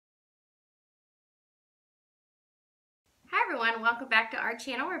Hi everyone, welcome back to our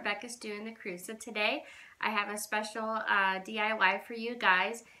channel. Rebecca's doing the cruise. So today I have a special DIY for you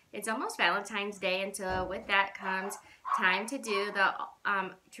guys. It's almost Valentine's Day, and so with that comes time to do the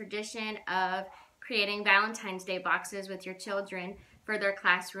tradition of creating Valentine's Day boxes with your children for their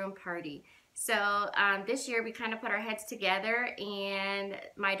classroom party. So this year we kind of put our heads together and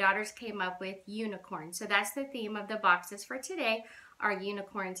my daughters came up with unicorns. So that's the theme of the boxes for today, are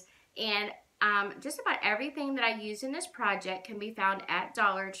unicorns. And just about everything that I use in this project can be found at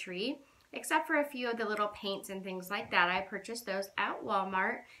Dollar Tree, except for a few of the little paints and things like that. I purchased those at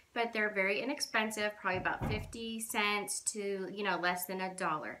Walmart, but they're very inexpensive, probably about 50 cents to, less than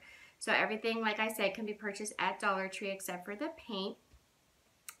 $1. So everything, like I said, can be purchased at Dollar Tree except for the paint.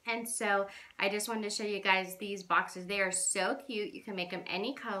 And so I just wanted to show you guys these boxes. They are so cute. You can make them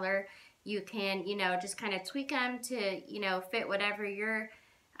any color. You can, just kind of tweak them to, fit whatever your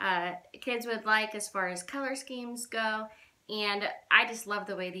kids would like as far as color schemes go. And I just love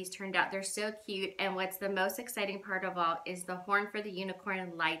the way these turned out. They're so cute. And what's the most exciting part of all is the horn for the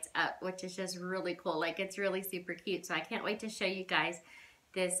unicorn lights up, which is just really cool. Like, it's really super cute. So I can't wait to show you guys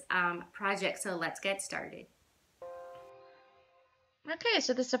this project. So let's get started. Okay,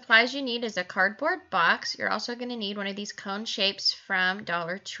 so the supplies you need is a cardboard box. You're also going to need one of these cone shapes from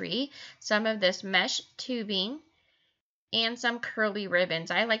Dollar Tree, some of this mesh tubing, and some curly ribbons.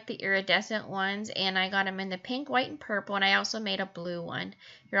 I like the iridescent ones, and I got them in the pink, white, and purple, and I also made a blue one.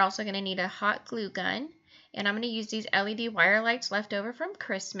 You're also going to need a hot glue gun, and I'm going to use these LED wire lights left over from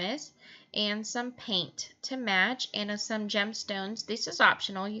Christmas, and some paint to match, and some gemstones. This is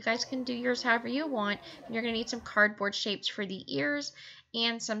optional. You guys can do yours however you want. And you're going to need some cardboard shapes for the ears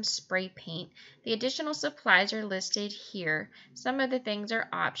and some spray paint. The additional supplies are listed here. Some of the things are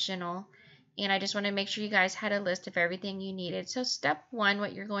optional, and I just want to make sure you guys had a list of everything you needed. So step one,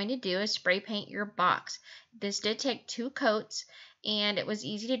 what you're going to do is spray paint your box. This did take 2 coats, and it was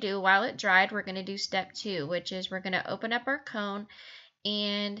easy to do. While it dried, we're going to do step 2, which is we're going to open up our cone,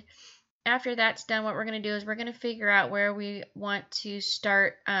 and after that's done, what we're going to do is we're going to figure out where we want to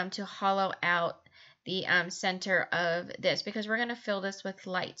start to hollow out the center of this, because we're going to fill this with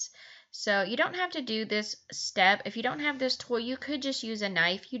lights. So you don't have to do this step. If you don't have this tool, you could just use a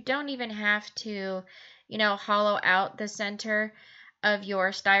knife. You don't even have to, hollow out the center of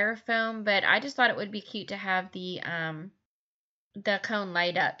your styrofoam, but I just thought it would be cute to have the cone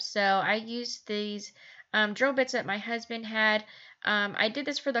light up. So I used these drill bits that my husband had. I did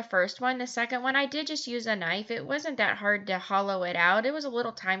this for the first one. The second one, I did just use a knife. It wasn't that hard to hollow it out. It was a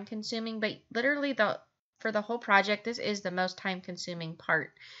little time consuming, but literally for the whole project, this is the most time consuming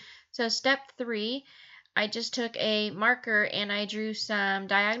part. So step 3, I just took a marker and I drew some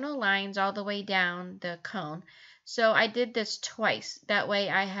diagonal lines all the way down the cone. So I did this twice. That way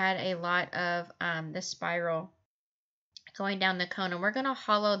I had a lot of the spiral going down the cone, and we're going to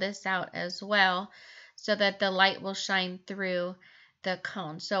hollow this out as well so that the light will shine through the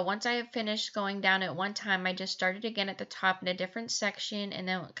cone. So once I have finished going down at one time, I just started again at the top in a different section, and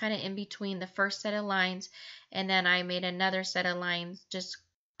then kind of in between the first set of lines, and then I made another set of lines just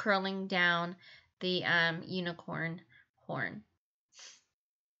curling down the unicorn horn.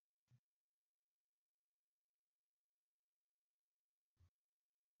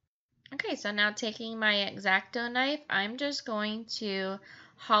 Okay, so now taking my X-Acto knife, I'm just going to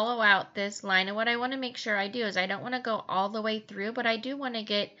hollow out this line. And what I want to make sure I do is I don't want to go all the way through, but I do want to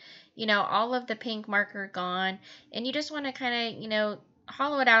get, all of the pink marker gone. And you just want to kind of,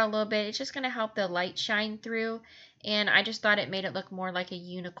 hollow it out a little bit. It's just going to help the light shine through. And I just thought it made it look more like a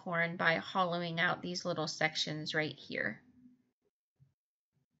unicorn by hollowing out these little sections right here.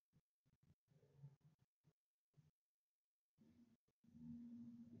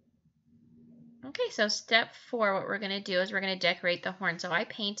 Okay, so step 4, what we're going to do is we're going to decorate the horn. So I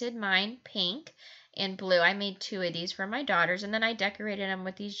painted mine pink and blue. I made 2 of these for my daughters, and then I decorated them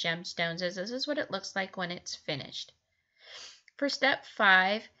with these gemstones, as this is what it looks like when it's finished. For step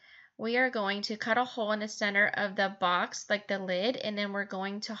 5, we are going to cut a hole in the center of the box, like the lid, and then we're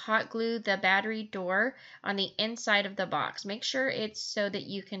going to hot glue the battery door on the inside of the box. Make sure it's so that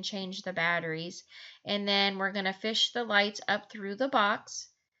you can change the batteries. And then we're going to fish the lights up through the box.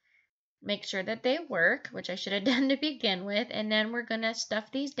 Make sure that they work, which I should have done to begin with, and then we're going to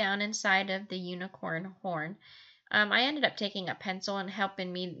stuff these down inside of the unicorn horn. I ended up taking a pencil and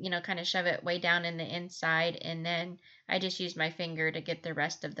helping me, kind of shove it way down in the inside, and then I just used my finger to get the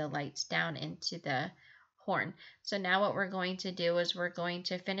rest of the lights down into the horn. So now what we're going to do is we're going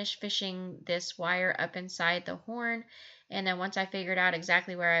to finish fishing this wire up inside the horn, and then once I figured out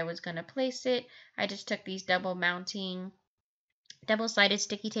exactly where I was going to place it, I just took these double mounting double-sided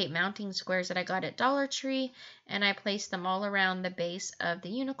sticky tape mounting squares that I got at Dollar Tree, and I placed them all around the base of the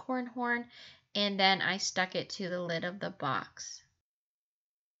unicorn horn, and then I stuck it to the lid of the box.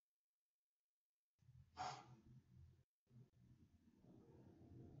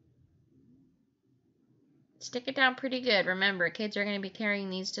 Stick it down pretty good. Remember, kids are going to be carrying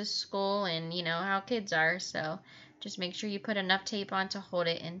these to school, and you know how kids are, so just make sure you put enough tape on to hold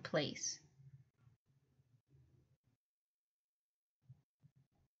it in place.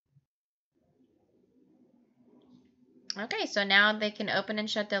 Okay, so now they can open and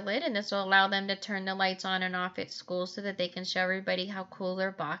shut the lid, and this will allow them to turn the lights on and off at school so that they can show everybody how cool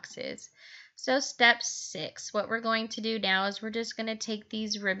their box is. So step 6, what we're going to do now is we're just going to take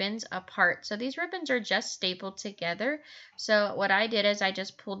these ribbons apart. So these ribbons are just stapled together. So what I did is I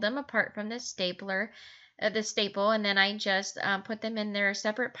just pulled them apart from the stapler, the staple, and then I just put them in their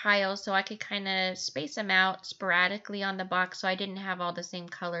separate piles so I could kind of space them out sporadically on the box so I didn't have all the same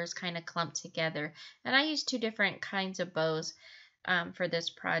colors kind of clumped together. And I used 2 different kinds of bows for this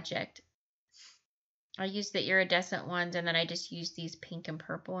project. I used the iridescent ones, and then I just used these pink and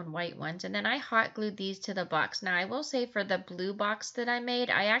purple and white ones. And then I hot glued these to the box. Now, I will say for the blue box that I made,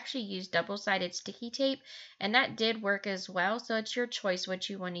 I actually used double-sided sticky tape, and that did work as well. So it's your choice what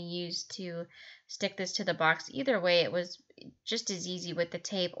you want to use to stick this to the box. Either way, it was just as easy with the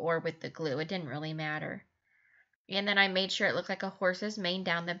tape or with the glue. It didn't really matter. And then I made sure it looked like a horse's mane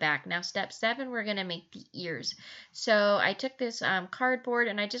down the back. Now, step 7, we're going to make the ears. So I took this cardboard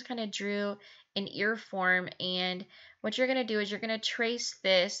and I just kind of drew an ear form. And what you're going to do is you're going to trace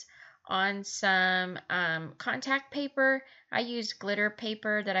this on some contact paper. I used glitter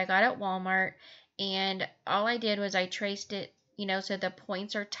paper that I got at Walmart. And all I did was I traced it, you know, so the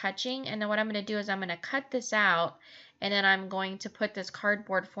points are touching. And then what I'm going to do is I'm going to cut this out. And then I'm going to put this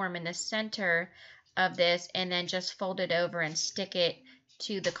cardboard form in the center of this and then just fold it over and stick it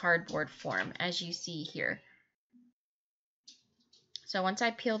to the cardboard form as you see here. So once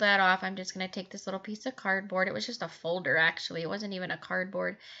I peel that off, I'm just going to take this little piece of cardboard. It was just a folder actually. It wasn't even a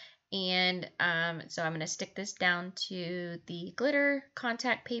cardboard. And so I'm going to stick this down to the glitter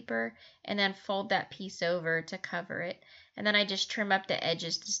contact paper and then fold that piece over to cover it. And then I just trim up the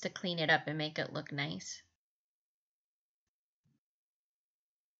edges just to clean it up and make it look nice.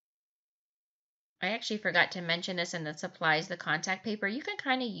 I actually forgot to mention this in the supplies, the contact paper. You can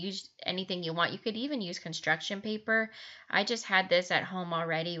kind of use anything you want. You could even use construction paper. I just had this at home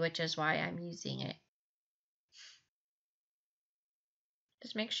already, which is why I'm using it.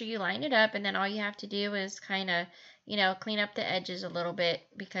 Just make sure you line it up, and then all you have to do is kind of, you know, clean up the edges a little bit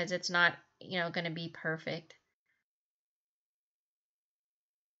because it's not, you know, going to be perfect.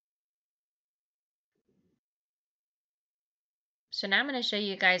 So now I'm going to show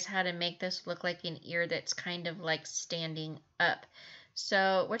you guys how to make this look like an ear that's kind of like standing up.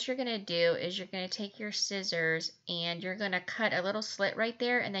 So what you're going to do is you're going to take your scissors and you're going to cut a little slit right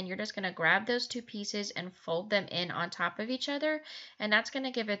there, and then you're just going to grab those 2 pieces and fold them in on top of each other, and that's going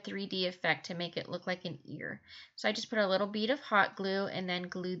to give a 3D effect to make it look like an ear. So I just put a little bead of hot glue and then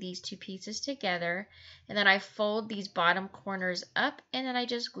glue these 2 pieces together, and then I fold these bottom corners up, and then I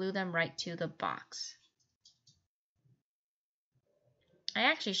just glue them right to the box. I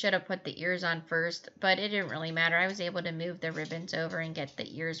actually should have put the ears on first, but it didn't really matter. I was able to move the ribbons over and get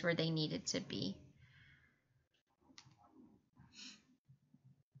the ears where they needed to be.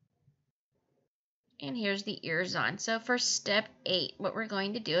 And here's the ears on. So for step 8, what we're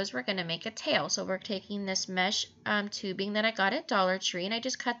going to do is we're going to make a tail. So we're taking this mesh tubing that I got at Dollar Tree, and I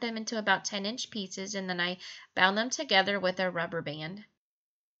just cut them into about 10-inch pieces, and then I bound them together with a rubber band.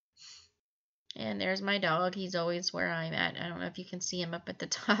 And there's my dog. He's always where I'm at. I don't know if you can see him up at the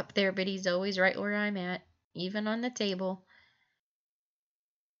top there, but he's always right where I'm at, even on the table.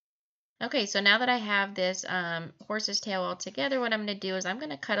 Okay, so now that I have this horse's tail all together, what I'm going to do is I'm going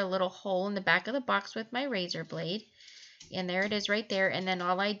to cut a little hole in the back of the box with my razor blade. And there it is right there. And then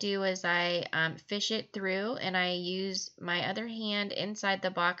all I do is I fish it through, and I use my other hand inside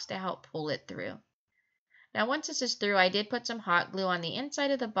the box to help pull it through. Now once this is through, I did put some hot glue on the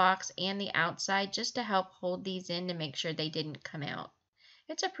inside of the box and the outside just to help hold these in to make sure they didn't come out.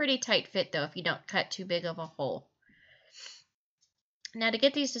 It's a pretty tight fit though if you don't cut too big of a hole. Now to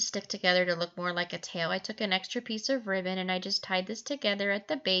get these to stick together to look more like a tail, I took an extra piece of ribbon and I just tied this together at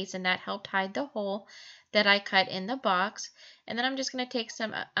the base, and that helped hide the hole that I cut in the box. And then I'm just going to take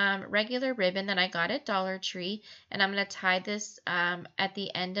some regular ribbon that I got at Dollar Tree, and I'm going to tie this at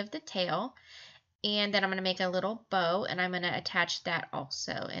the end of the tail. And then I'm going to make a little bow, and I'm going to attach that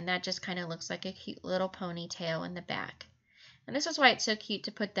also. And that just kind of looks like a cute little ponytail in the back. And this is why it's so cute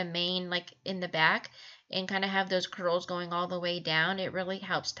to put the mane like in the back and kind of have those curls going all the way down. It really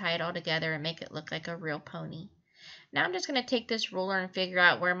helps tie it all together and make it look like a real pony. Now I'm just going to take this ruler and figure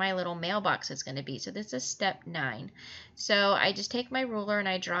out where my little mailbox is going to be. So this is step 9. So I just take my ruler and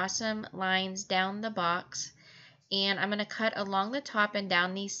I draw some lines down the box. And I'm going to cut along the top and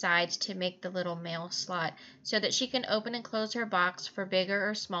down these sides to make the little mail slot so that she can open and close her box for bigger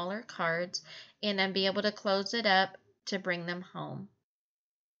or smaller cards and then be able to close it up to bring them home.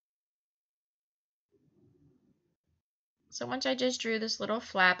 So once I just drew this little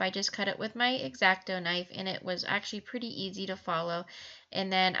flap, I just cut it with my X-Acto knife, and it was actually pretty easy to follow.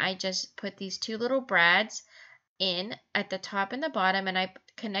 And then I just put these 2 little brads in at the top and the bottom, and I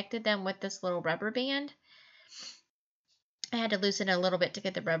connected them with this little rubber band. I had to loosen it a little bit to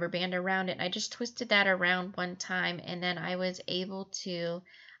get the rubber band around it. I just twisted that around one time, and then I was able to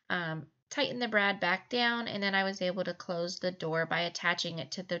tighten the brad back down, and then I was able to close the door by attaching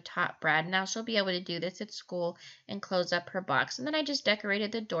it to the top brad. Now she'll be able to do this at school and close up her box. And then I just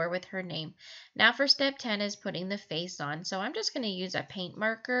decorated the door with her name. Now for step 10 is putting the face on. So I'm just going to use a paint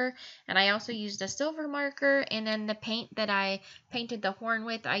marker, and I also used a silver marker, and then the paint that I painted the horn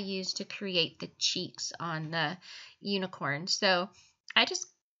with I used to create the cheeks on the unicorn. So I just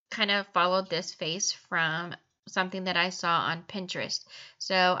kind of followed this face from something that I saw on Pinterest.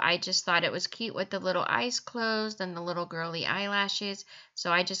 So I just thought it was cute with the little eyes closed and the little girly eyelashes.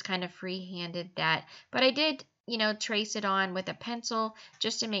 So I just kind of free-handed that. But I did, trace it on with a pencil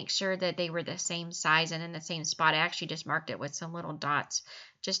just to make sure that they were the same size and in the same spot. I actually just marked it with some little dots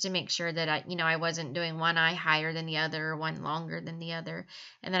just to make sure that I wasn't doing one eye higher than the other or one longer than the other.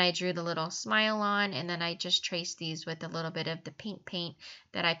 And then I drew the little smile on, and then I just traced these with a little bit of the pink paint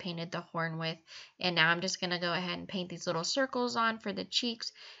that I painted the horn with. And now I'm just going to go ahead and paint these little circles on for the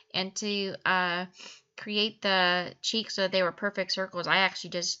cheeks. And to create the cheeks so they were perfect circles, I actually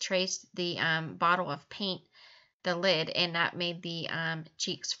just traced the bottle of paint, the lid, and that made the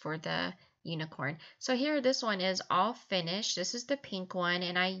cheeks for the unicorn. So here this one is all finished. This is the pink one,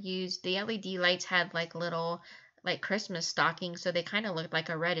 and I used the LED lights had like little Christmas stockings, so they kind of looked like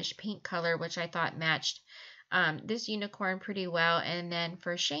a reddish pink color, which I thought matched this unicorn pretty well. And then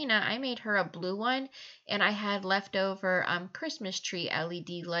for Shayna, I made her a blue one, and I had leftover Christmas tree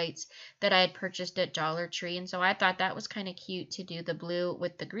LED lights that I had purchased at Dollar Tree, and so I thought that was kind of cute to do the blue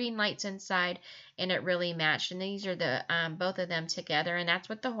with the green lights inside, and it really matched. And these are the both of them together, and that's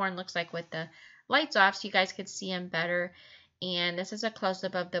what the horn looks like with the lights off, so you guys could see them better. And this is a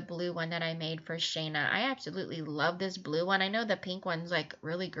close-up of the blue one that I made for Shayna. I absolutely love this blue one. I know the pink one's like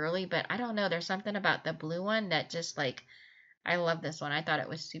really girly, but I don't know. There's something about the blue one that just I love this one. I thought it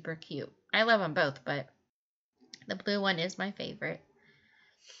was super cute. I love them both, but the blue one is my favorite.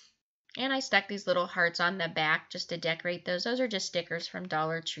 And I stuck these little hearts on the back just to decorate those. Those are just stickers from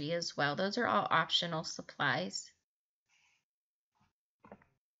Dollar Tree as well. Those are all optional supplies.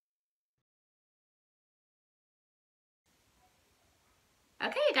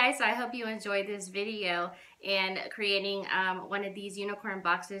 Okay, guys, so I hope you enjoyed this video and creating one of these unicorn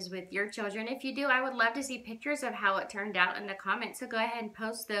boxes with your children. If you do, I would love to see pictures of how it turned out in the comments, so go ahead and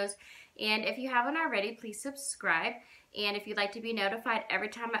post those. And if you haven't already, please subscribe. And if you'd like to be notified every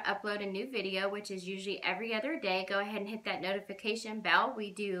time I upload a new video, which is usually every other day, go ahead and hit that notification bell.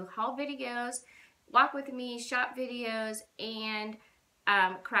 We do haul videos, walk with me, shop videos, and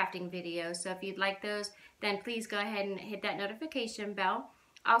crafting videos. So if you'd like those, then please go ahead and hit that notification bell.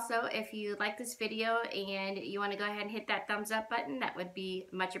 Also, if you like this video and you want to go ahead and hit that thumbs up button, that would be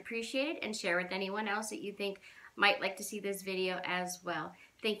much appreciated, and share with anyone else that you think might like to see this video as well.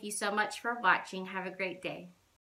 Thank you so much for watching. Have a great day.